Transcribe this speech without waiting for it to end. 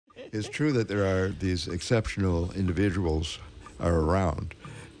It's true that there are these exceptional individuals are around,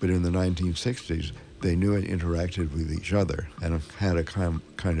 but in the 1960s, they knew and interacted with each other and had a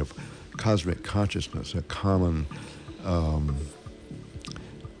kind of cosmic consciousness, a common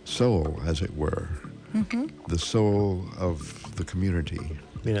soul, as it were, the soul of the community.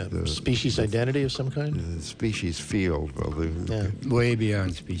 You know, the species identity of some kind? The species field. Well, way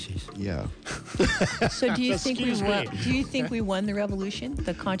beyond species. Yeah. So do you think we won the revolution,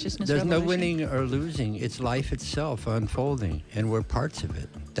 the consciousness There's revolution? no winning or losing. It's life itself unfolding, and we're parts of it.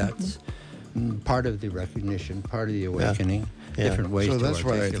 That's part of the recognition, part of the awakening, different ways to articulate it. So that's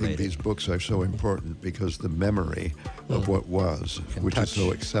why I think these books are so important, because the memory of what was, which is so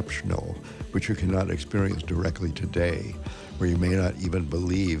exceptional, which you cannot experience directly today, where you may not even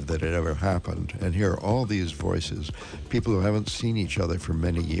believe that it ever happened, and hear all these voices, people who haven't seen each other for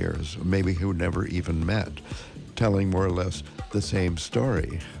many years, maybe who never even met, telling more or less the same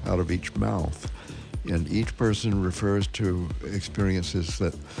story out of each mouth. And each person refers to experiences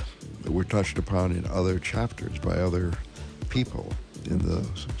that were touched upon in other chapters by other people in the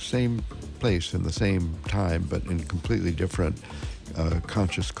same place, in the same time, but in completely different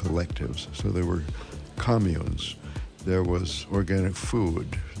conscious collectives. So there were communes, there was organic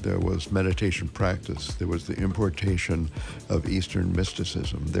food, there was meditation practice, there was the importation of Eastern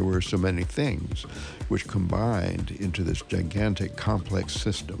mysticism. There were so many things which combined into this gigantic complex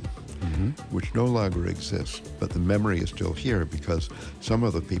system, which no longer exists, but the memory is still here because some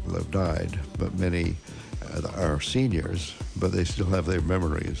of the people have died, but many are seniors, but they still have their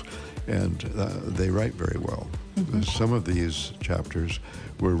memories, and they write very well. Some of these chapters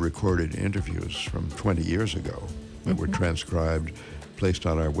were recorded interviews from 20 years ago that were transcribed, placed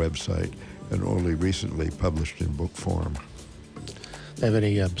on our website, and only recently published in book form. Have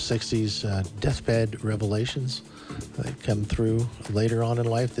any 60s deathbed revelations that come through later on in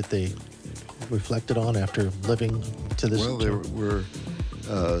life that they reflected on after living to this? Well, there were,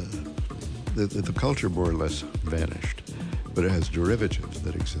 the culture more or less vanished, but it has derivatives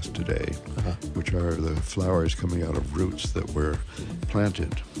that exist today, which are the flowers coming out of roots that were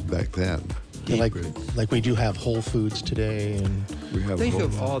planted back then. Yeah, like we do have Whole Foods today, and we have think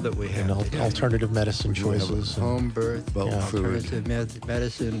of all that we have. And alternative medicine choices, home birth, bulk food, alternative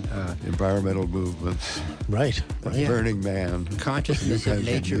medicine, environmental movements, right. Burning Man, consciousness of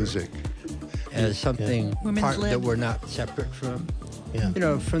nature, music, as something part that we're not separate from. Yeah. You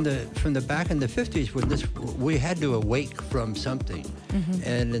know, from the back in the 50s, when we had to awake from something,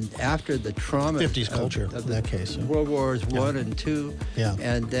 and then after the trauma 50s culture of in that case, World Wars I and II,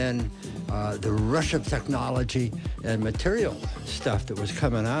 and then the rush of technology and material stuff that was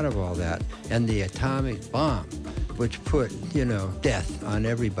coming out of all that, and the atomic bomb, which put death on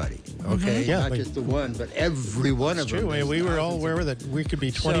everybody. Okay, not just the one, but every one of them. True. We were all aware that we could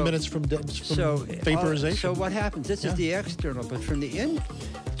be 20 minutes from vaporization. So what happens? This is the external, but from the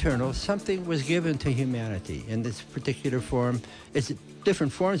internal, something was given to humanity in this particular form. It's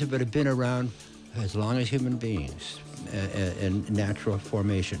different forms of it have been around as long as human beings in natural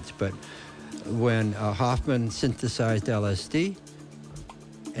formations. But when Hoffman synthesized LSD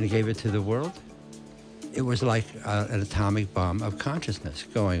and gave it to the world, it was like an atomic bomb of consciousness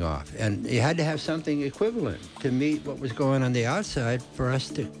going off. And you had to have something equivalent to meet what was going on the outside for us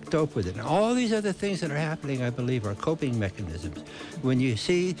to cope with it. And all these other things that are happening, I believe, are coping mechanisms. When you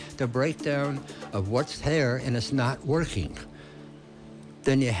see the breakdown of what's there and it's not working,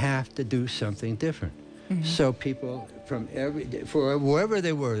 then you have to do something different. So people from wherever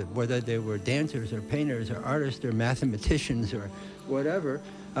they were, whether they were dancers or painters or artists or mathematicians or whatever,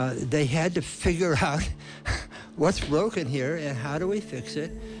 they had to figure out what's broken here and how do we fix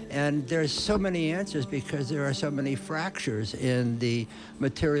it. And there's so many answers because there are so many fractures in the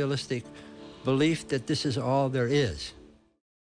materialistic belief that this is all there is.